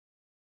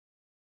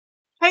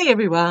Hey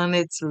everyone,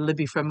 it's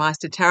Libby from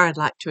maighstirtarot. I'd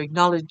like to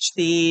acknowledge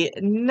the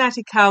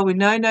Ngāti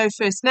Winono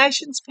First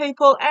Nations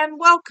people and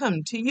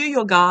welcome to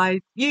your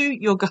guides,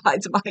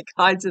 my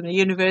guides, and the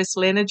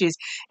universal energies.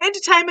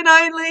 Entertainment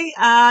only.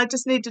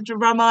 Just needed to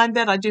remind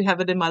that I do have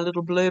it in my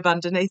little blurb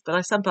underneath, but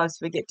I sometimes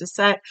forget to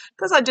say it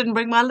because I didn't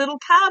bring my little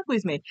card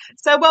with me.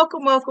 So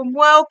welcome, welcome,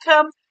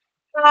 welcome.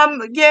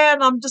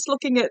 And I'm just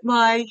looking at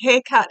my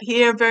haircut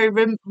here, very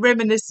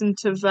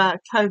reminiscent of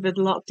COVID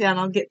lockdown.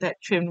 I'll get that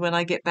trimmed when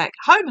I get back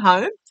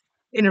home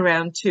in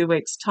around 2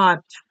 weeks'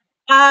 time.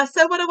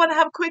 So what I want to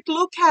have a quick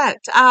look at,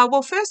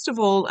 well, first of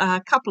all,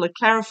 a couple of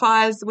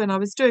clarifiers. When I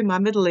was doing my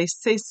Middle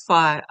East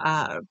ceasefire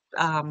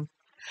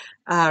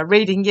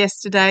reading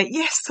yesterday,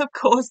 yes, of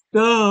course,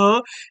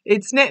 duh,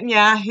 it's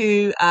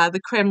Netanyahu, the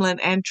Kremlin,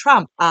 and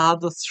Trump are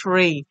the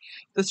three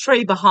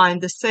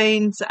behind the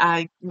scenes.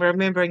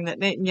 Remembering that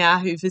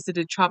Netanyahu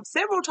visited Trump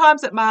several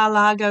times at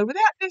Mar-a-Lago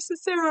without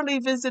necessarily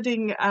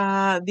visiting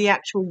the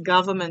actual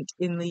government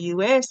in the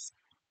US.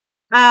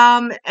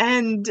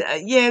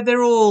 Yeah,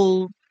 they're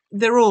all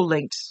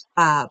linked,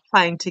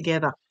 playing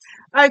together.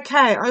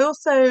 Okay, I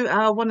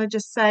also want to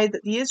just say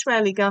that the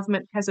Israeli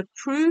government has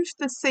approved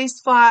the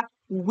ceasefire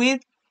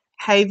with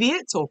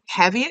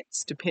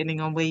caveats, depending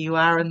on where you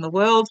are in the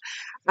world.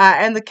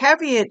 And the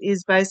caveat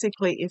is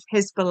basically if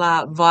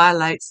Hezbollah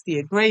violates the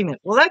agreement.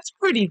 Well, that's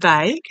pretty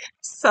vague.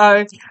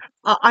 So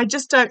I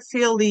just don't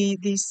feel the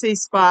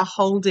ceasefire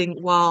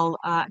holding while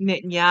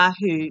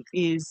Netanyahu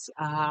is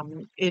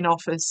in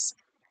office,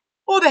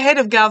 or the head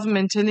of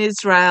government in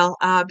Israel,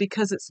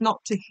 because it's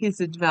not to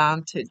his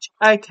advantage.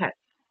 Okay.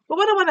 But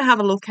what I want to have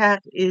a look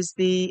at is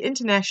the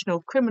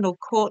International Criminal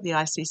Court, the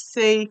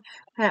ICC,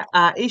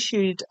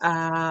 issued,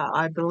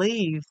 I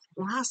believe,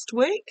 last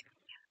week,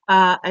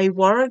 a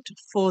warrant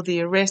for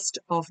the arrest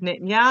of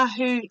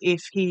Netanyahu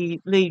if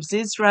he leaves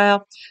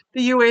Israel.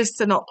 The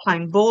US are not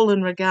playing ball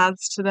in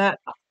regards to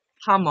that.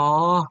 Come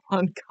on,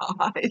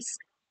 guys.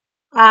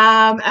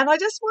 And I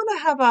just want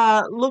to have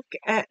a look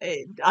at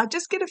it. I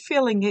just get a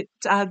feeling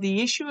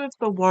the issue of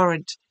the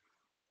warrant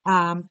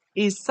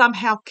is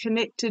somehow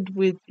connected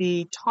with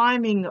the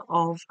timing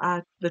of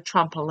the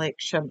Trump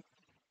election,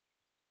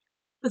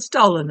 the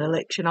stolen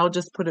election. I'll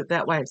just put it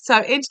that way. So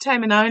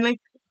entertainment only.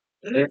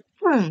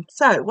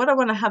 So what I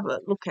want to have a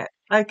look at.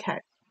 Okay.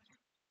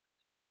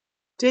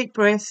 Deep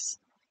breaths.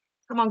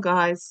 Come on,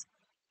 guys.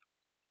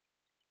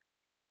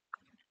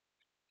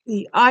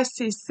 The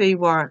ICC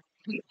warrant.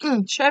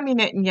 Show me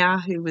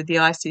Netanyahu with the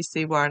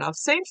ICC warrant. I've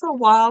seen for a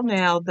while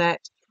now that,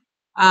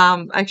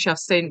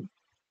 actually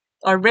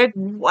I read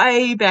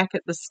way back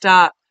at the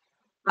start,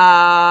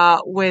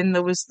 when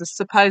there was the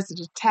supposed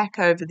attack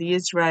over the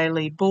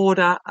Israeli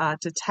border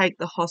to take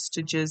the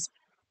hostages,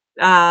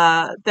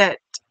 that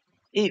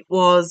it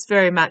was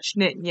very much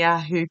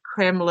Netanyahu,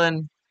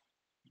 Kremlin,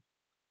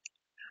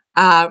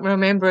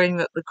 remembering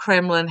that the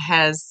Kremlin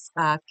has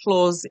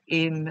claws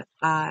in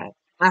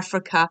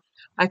Africa.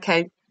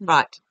 Okay,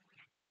 right.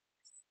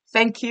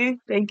 Thank you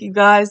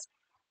guys.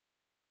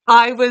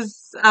 I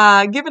was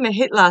given a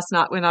hit last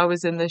night when I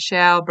was in the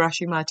shower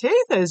brushing my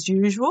teeth, as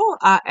usual.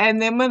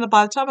 And then by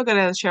the time I got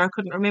out of the shower, I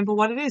couldn't remember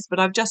what it is. But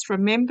I've just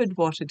remembered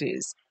what it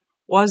is.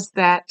 Was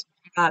that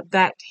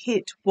that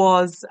hit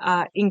was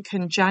in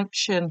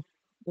conjunction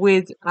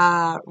with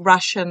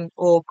Russian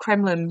or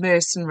Kremlin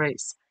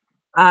mercenaries.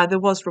 There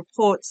was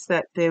reports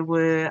that there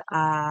were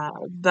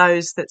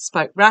those that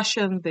spoke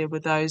Russian. There were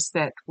those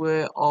that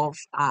were of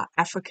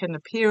African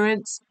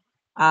appearance.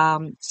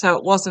 So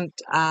it wasn't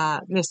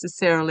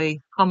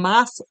necessarily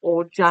Hamas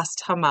or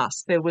just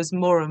Hamas. There was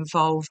more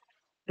involved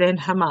than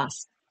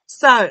Hamas.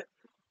 So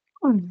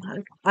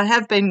I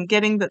have been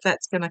getting that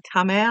that's going to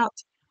come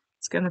out.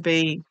 It's going to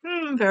be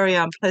very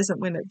unpleasant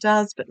when it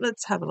does, but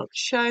let's have a look.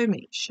 Show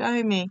me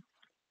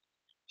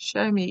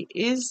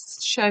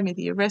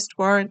the arrest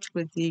warrant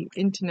with the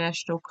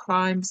International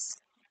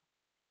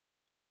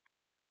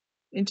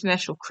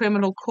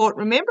Criminal Court.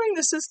 Remembering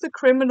this is the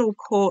criminal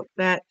court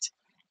that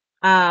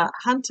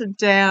hunted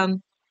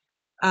down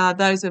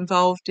those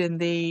involved in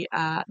the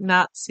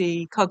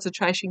Nazi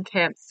concentration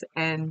camps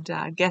and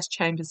gas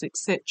chambers,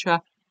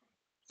 etc.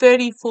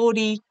 30,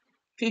 40,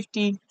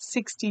 50,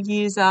 60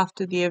 years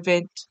after the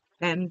event,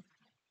 and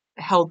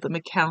held them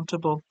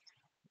accountable.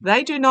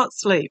 They do not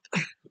sleep.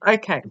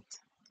 Okay,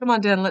 come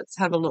on down, let's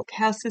have a look.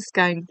 How's this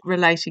going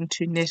relating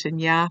to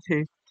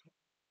Netanyahu?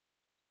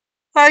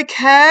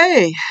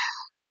 Okay.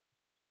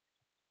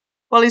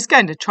 Well, he's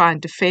going to try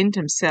and defend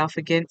himself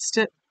against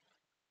it.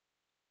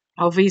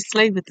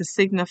 Obviously, with the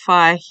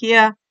signifier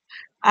here.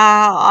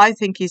 I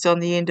think he's on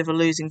the end of a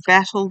losing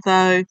battle,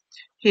 though.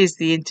 Here's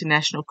the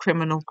International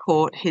Criminal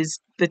Court. Here's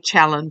the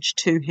challenge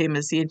to him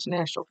as the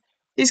international.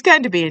 He's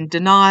going to be in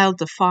denial,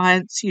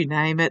 defiance, you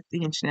name it,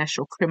 the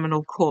International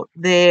Criminal Court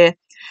there.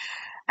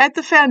 At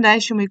the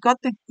foundation, we've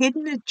got the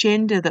hidden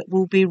agenda that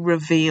will be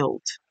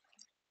revealed.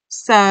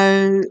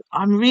 So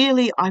I'm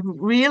really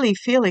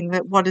feeling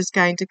that what is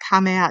going to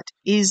come out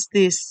is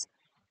this.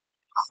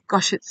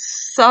 Gosh,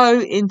 it's so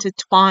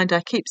intertwined.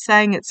 I keep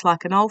saying it's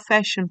like an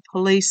old-fashioned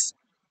police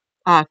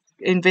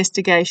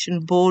investigation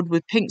board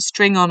with pink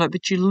string on it,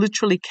 but you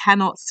literally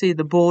cannot see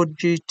the board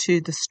due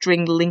to the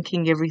string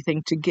linking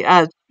everything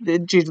together,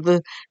 due to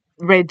the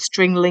red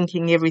string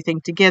linking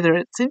everything together.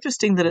 It's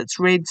interesting that it's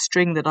red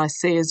string that I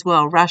see as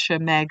well, Russia,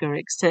 MAGA,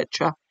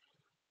 etc.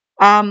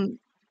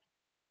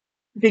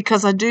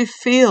 Because I do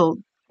feel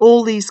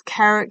all these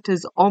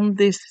characters on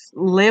this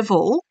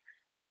level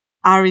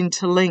are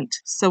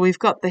interlinked. So we've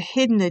got the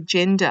hidden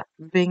agenda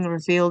being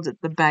revealed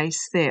at the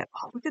base there.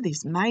 Oh, look at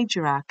these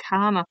major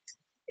arcana.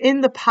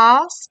 In the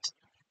past,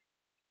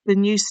 the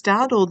new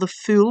start or the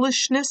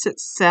foolishness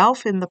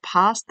itself in the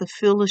past, the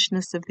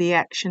foolishness of the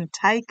action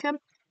taken.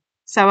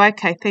 So,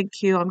 okay,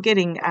 thank you. I'm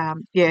getting,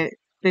 they're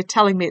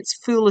telling me it's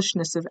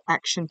foolishness of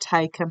action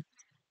taken.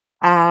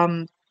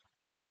 Of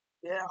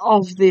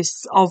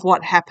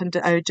what happened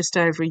just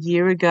over a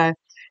year ago.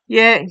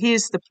 Yeah,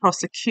 here's the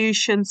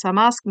prosecution. So I'm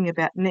asking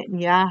about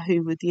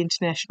Netanyahu with the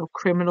International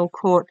Criminal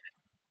Court.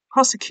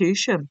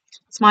 Prosecution.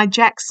 It's my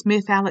Jack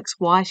Smith, Alex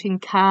Whiting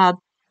card.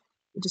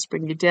 I'll just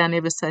bring you down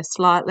ever so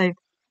slightly.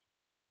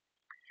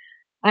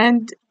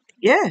 And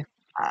yeah,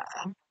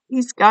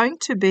 he's going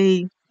to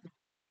be.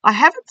 I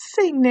haven't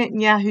seen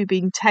Netanyahu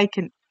being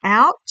taken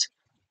out.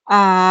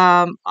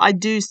 I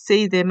do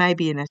see there may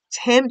be an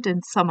attempt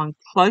and someone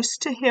close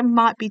to him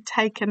might be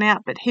taken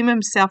out, but him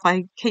himself,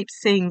 I keep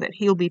seeing that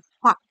he'll be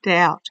plucked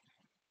out.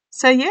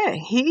 So yeah,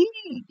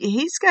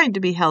 he's going to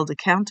be held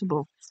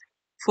accountable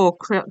for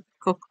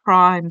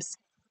crimes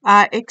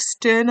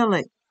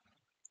externally.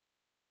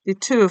 The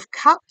Two of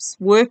Cups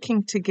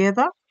working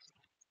together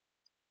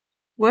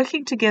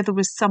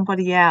with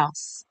somebody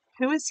else.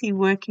 Who is he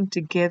working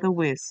together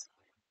with?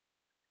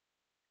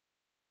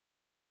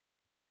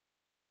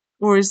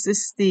 Or is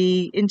this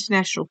the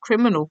International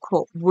Criminal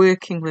Court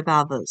working with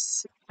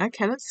others?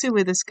 Okay, let's see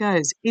where this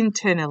goes.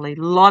 Internally,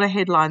 a lot of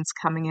headlines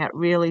coming out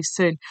really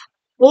soon.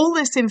 All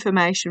this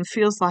information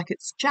feels like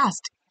it's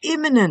just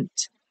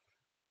imminent.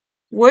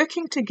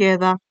 Working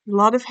together, a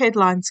lot of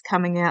headlines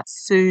coming out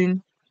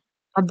soon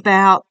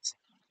about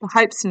the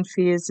hopes and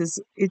fears.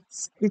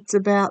 It's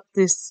about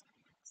this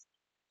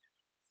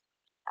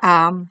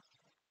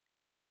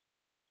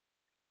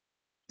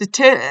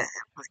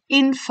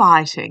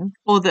infighting,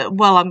 or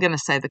I'm going to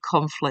say the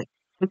conflict.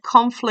 The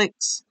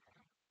conflict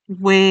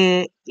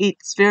where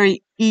it's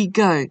very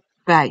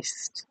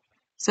ego-based.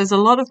 So there's a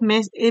lot of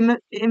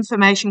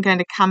information going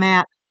to come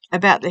out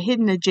about the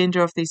hidden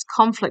agenda of these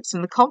conflicts,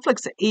 and the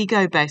conflicts are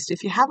ego-based.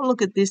 If you have a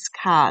look at this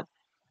card,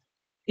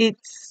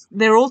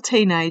 they're all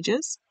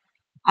teenagers,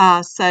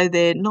 so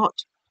they're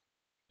not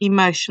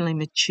emotionally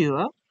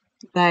mature.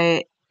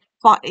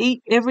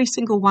 Every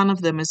single one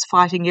of them is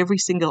fighting every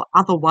single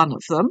other one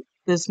of them.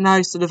 There's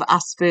no sort of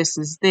us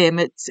versus them.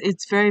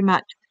 It's very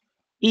much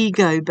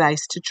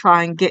ego-based to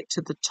try and get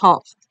to the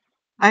top.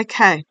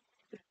 Okay.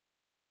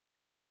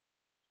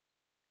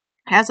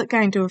 How's it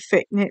going to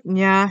affect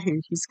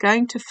Netanyahu? He's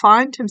going to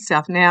find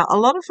himself. Now, a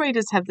lot of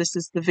readers have this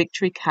as the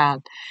victory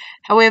card.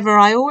 However,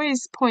 I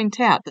always point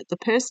out that the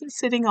person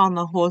sitting on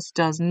the horse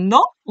does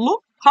not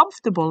look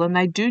comfortable and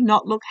they do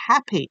not look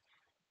happy.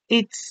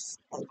 It's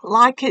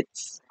like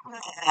it's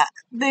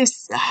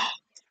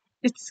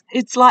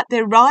like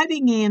they're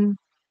riding in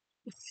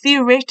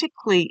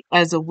theoretically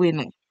as a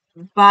winner,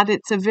 but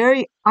it's a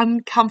very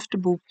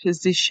uncomfortable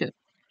position.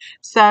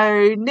 So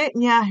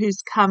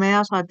Netanyahu's come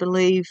out, I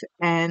believe,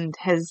 and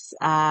has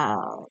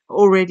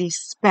already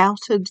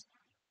spouted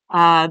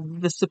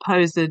the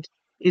supposed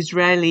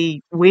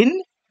Israeli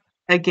win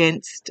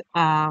against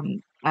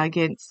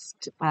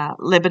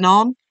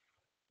Lebanon,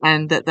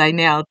 and that they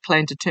now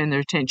plan to turn their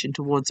attention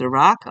towards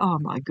Iraq. Oh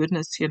my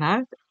goodness,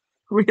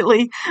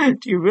 really?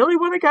 Do you really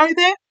want to go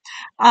there?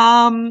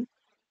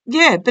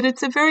 Yeah, but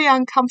it's a very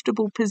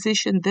uncomfortable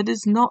position that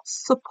is not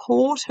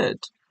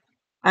supported.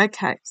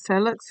 Okay, so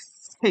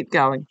let's keep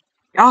going.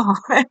 Oh,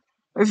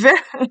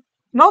 very,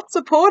 not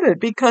supported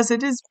because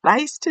it is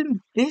based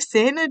in this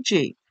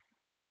energy,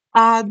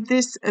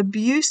 this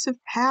abuse of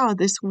power,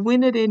 this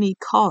win at any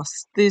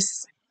cost,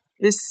 this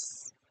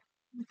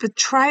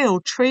betrayal,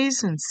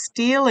 treason,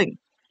 stealing.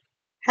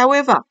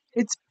 However,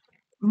 it's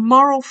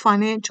moral,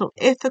 financial,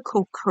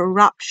 ethical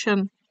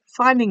corruption,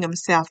 finding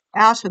himself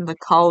out in the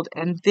cold,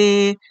 and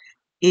there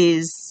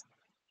is.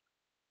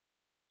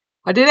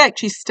 I did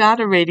actually start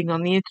a reading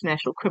on the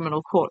International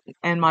Criminal Court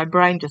and my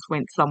brain just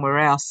went somewhere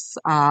else.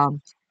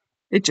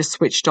 It just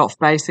switched off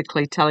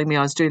basically telling me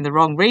I was doing the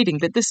wrong reading,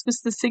 but this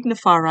was the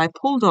signifier I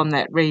pulled on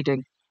that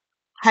reading.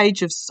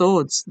 Page of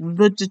Swords,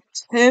 the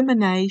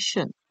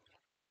determination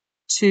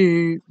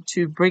to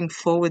bring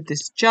forward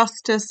this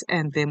justice,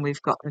 and then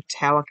we've got the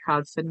Tower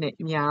card for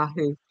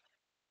Netanyahu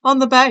on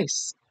the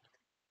base.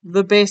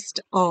 The best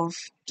of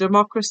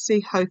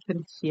democracy, hope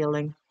and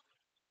healing.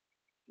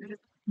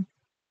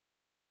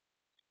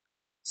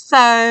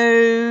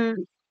 So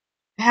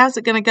how's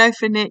it going to go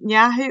for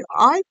Netanyahu?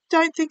 I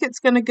don't think it's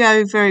going to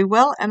go very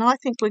well, and I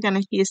think we're going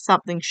to hear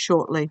something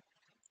shortly.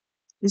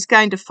 He's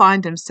going to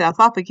find himself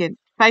up again,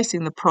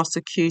 facing the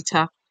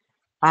prosecutor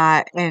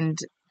and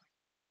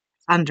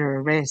under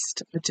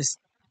arrest.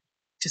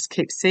 just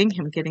keep seeing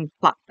him getting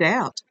plucked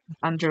out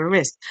under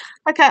arrest.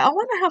 Okay, I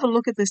want to have a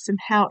look at this and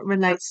how it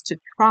relates to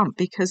Trump,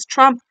 because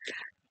Trump,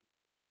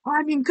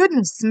 I mean,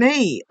 goodness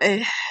me,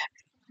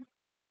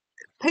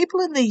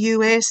 people in the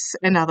US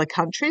and other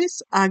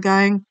countries are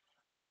going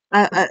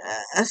are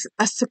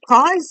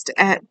surprised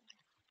at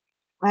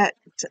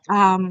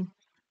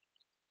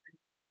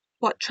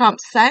what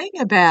Trump's saying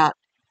about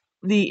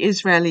the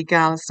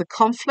Israeli-Gaza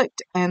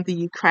conflict and the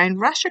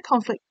Ukraine-Russia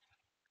conflict.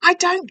 I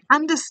don't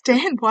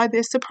understand why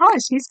they're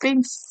surprised. He's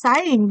been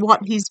saying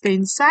what he's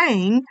been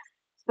saying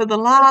for the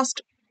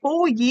last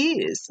 4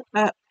 years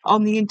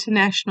on the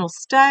international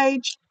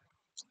stage.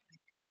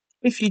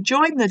 If you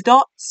join the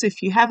dots,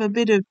 if you have a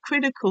bit of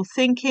critical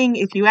thinking,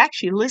 if you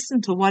actually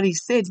listen to what he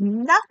said,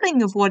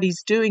 nothing of what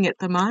he's doing at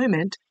the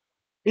moment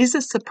is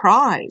a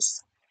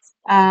surprise.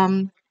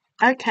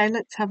 Okay,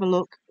 let's have a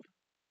look.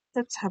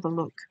 Let's have a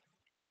look.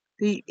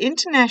 The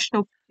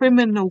International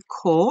Criminal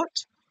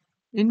Court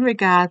in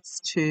regards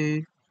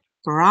to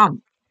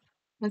Trump.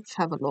 Let's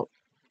have a look.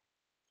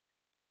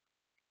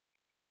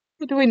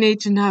 What do we need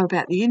to know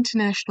about the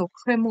International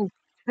Criminal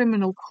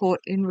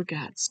Court in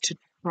regards to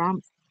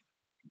Trump?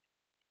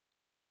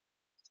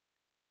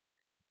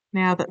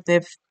 Now that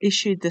they've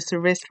issued this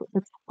arrest,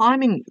 the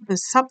timing,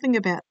 there's something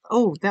about,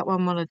 oh, that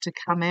one wanted to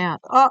come out.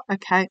 Oh,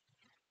 okay.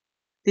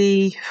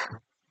 The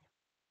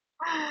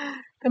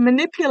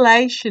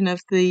manipulation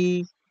of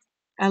the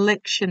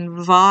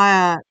election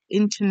by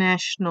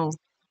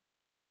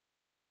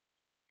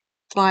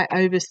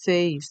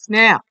overseas.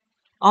 Now,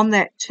 on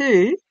that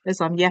too,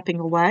 as I'm yapping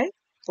away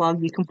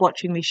while you can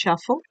watching me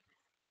shuffle,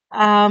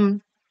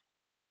 apparently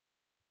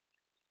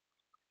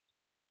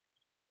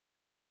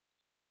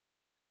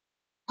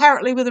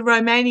with the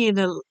Romanian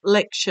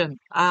election,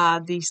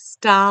 the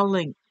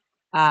Starlink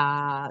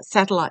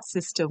satellite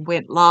system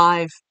went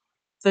live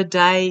the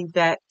day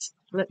that,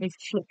 let me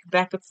flip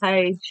back a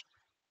page,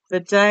 the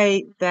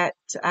day that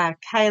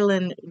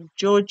Kalen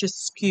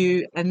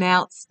Georgescu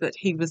announced that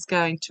he was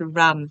going to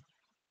run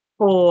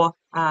for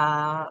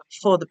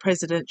the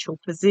presidential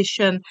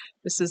position.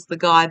 This is the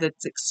guy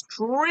that's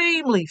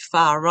extremely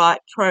far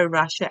right,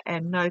 pro-Russia,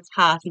 and no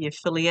party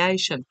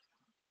affiliation.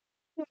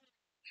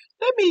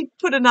 Let me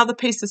put another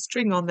piece of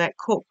string on that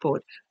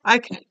corkboard.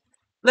 Okay,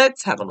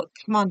 let's have a look.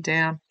 Come on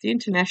down. The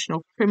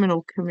International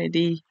Criminal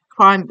Criminal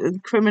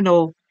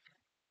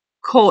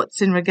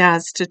Courts in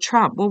regards to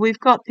Trump. Well, we've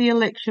got the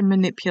election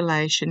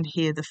manipulation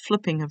here, the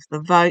flipping of the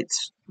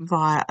votes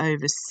via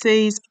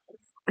overseas.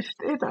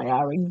 There they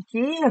are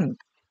again.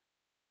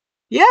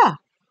 Yeah.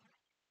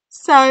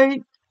 So,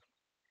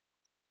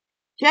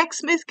 Jack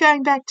Smith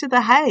going back to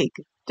The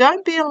Hague.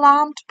 Don't be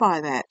alarmed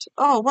by that.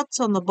 Oh, what's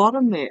on the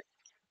bottom there?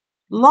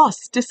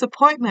 Loss,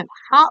 disappointment,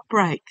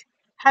 heartbreak,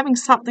 having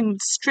something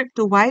stripped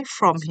away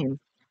from him.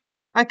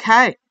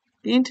 Okay,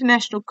 the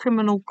International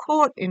Criminal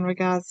Court in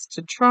regards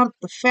to Trump,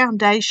 the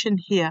foundation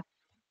here,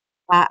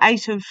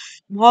 8 of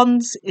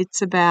Wands,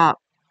 it's about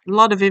a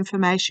lot of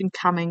information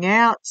coming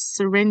out,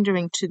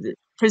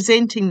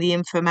 presenting the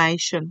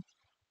information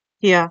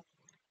here.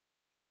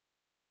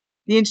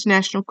 The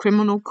International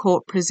Criminal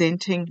Court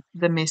presenting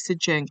the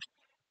messaging.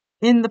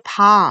 In the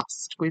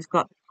past, we've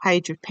got the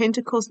Page of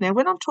Pentacles. Now,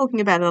 when I'm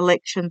talking about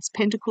elections,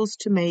 Pentacles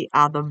to me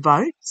are the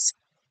votes.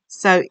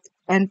 So,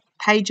 and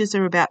pages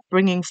are about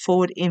bringing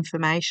forward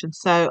information.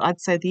 So, I'd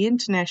say the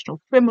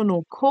International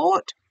Criminal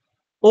Court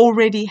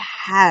already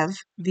have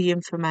the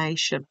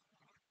information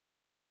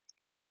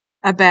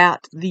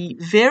about the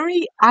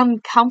very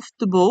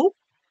uncomfortable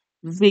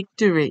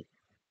victory.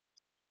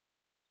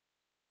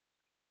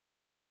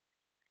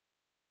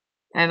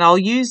 And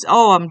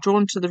I'm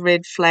drawn to the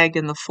red flag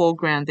in the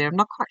foreground there. I'm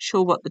not quite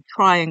sure what the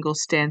triangle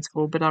stands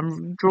for, but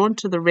I'm drawn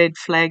to the red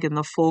flag in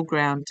the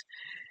foreground.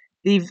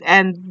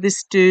 And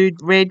this dude,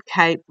 red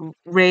cape,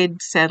 red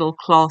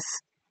saddlecloth,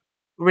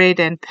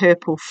 red and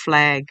purple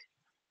flag.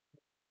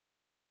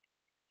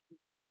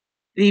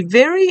 The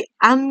very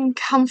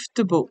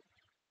uncomfortable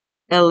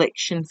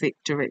election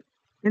victory.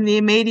 In the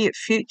immediate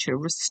future,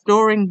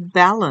 restoring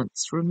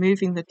balance,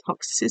 removing the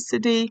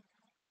toxicity.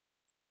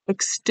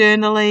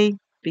 Externally,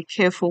 be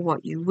careful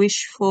what you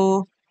wish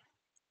for.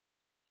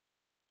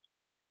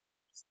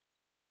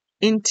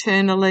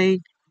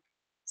 Internally,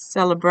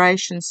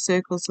 celebration,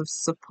 circles of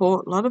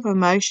support, a lot of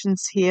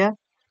emotions here.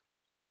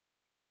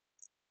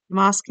 I'm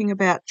asking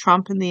about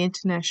Trump and the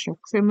International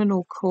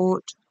Criminal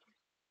Court.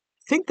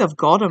 I think they've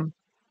got him.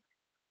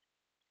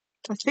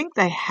 I think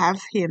they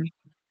have him.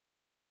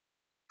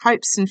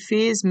 Hopes and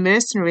fears,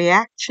 mercenary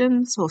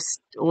actions,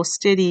 or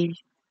steady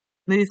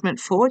movement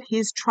forward.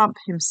 Here's Trump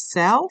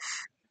himself.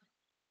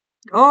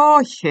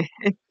 Oh, yeah.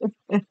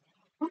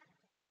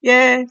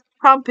 Yeah,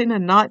 Trump in a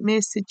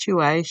nightmare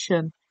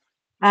situation.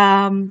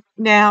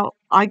 Now,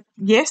 I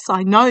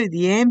know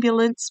the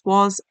ambulance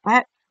was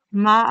at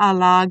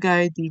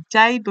Mar-a-Lago the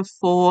day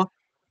before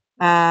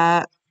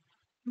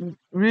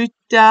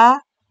Rutte,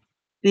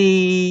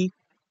 the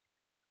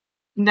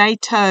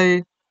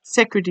NATO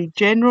Secretary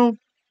General,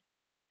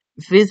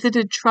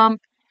 visited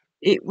Trump.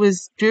 it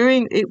was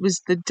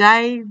the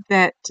day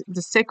that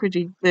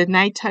the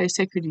NATO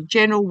Secretary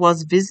General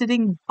was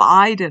visiting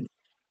Biden.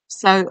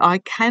 So I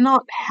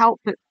cannot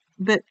help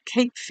but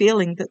keep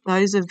feeling that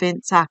those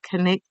events are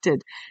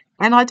connected.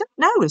 And I don't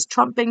know, has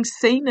Trump been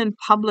seen in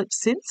public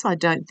since? I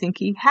don't think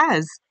he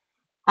has.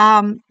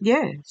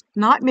 Yeah,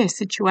 nightmare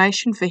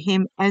situation for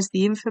him as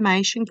the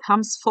information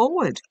comes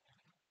forward.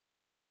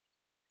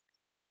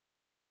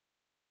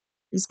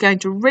 He's going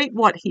to reap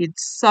what he had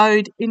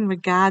sowed in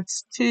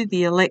regards to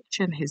the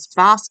election. His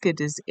basket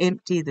is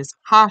empty. There's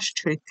harsh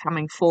truth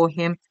coming for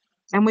him.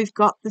 And we've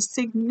got the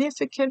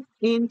significant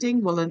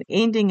ending, well, an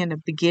ending and a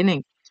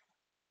beginning.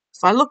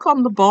 If I look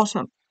on the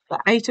bottom, the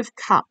Eight of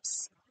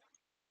Cups,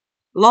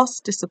 loss,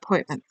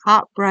 disappointment,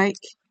 heartbreak.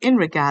 In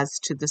regards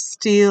to the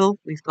Steel,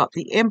 we've got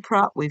the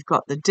Emperor, we've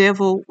got the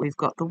Devil, we've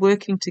got the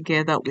working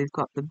together, we've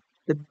got the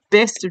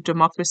best of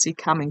democracy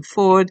coming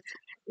forward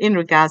in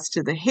regards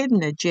to the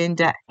hidden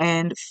agenda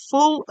and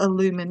full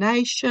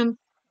illumination,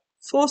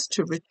 forced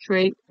to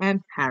retreat,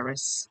 and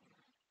Paris.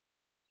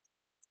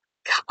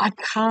 I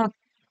can't.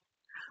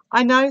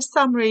 I know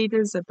some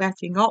readers are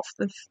backing off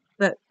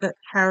that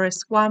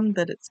Paris won,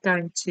 that it's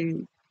going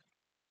to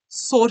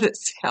sort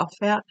itself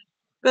out.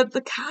 But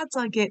the cards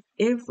I get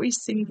every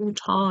single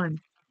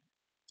time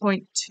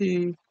point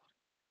the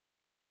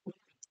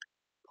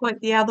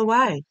other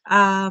way.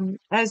 That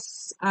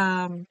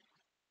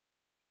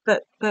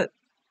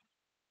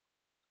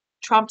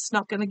Trump's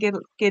not going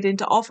to get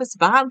into office.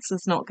 Vance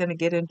is not going to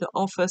get into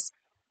office.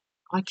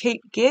 I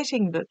keep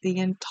getting that the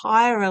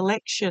entire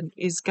election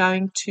is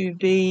going to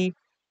be,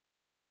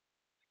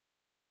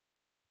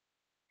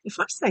 if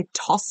I say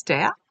tossed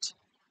out,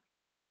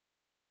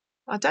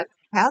 I don't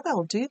know how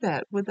they'll do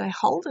that. Would they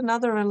hold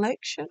another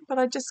election? But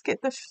I just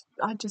get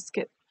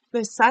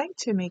they're saying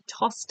to me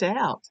tossed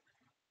out.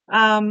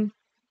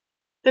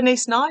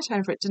 Denise Knight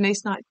over at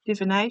Denise Knight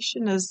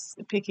Divination is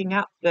picking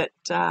up that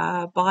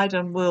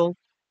Biden will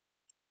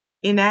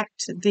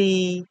enact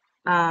the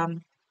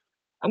I'm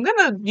going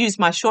to use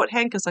my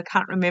shorthand because I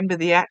can't remember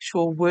the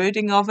actual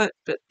wording of it,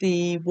 but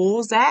the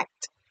Wars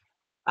Act,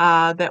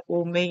 that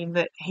will mean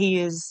that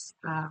he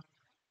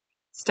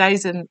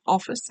stays in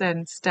office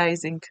and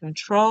stays in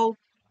control.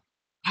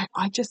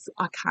 I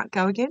can't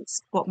go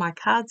against what my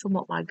cards and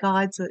what my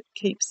guides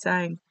keep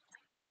saying.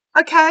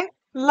 Okay,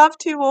 love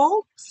to you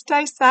all.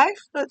 Stay safe.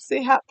 Let's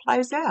see how it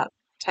plays out.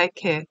 Take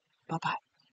care. Bye-bye.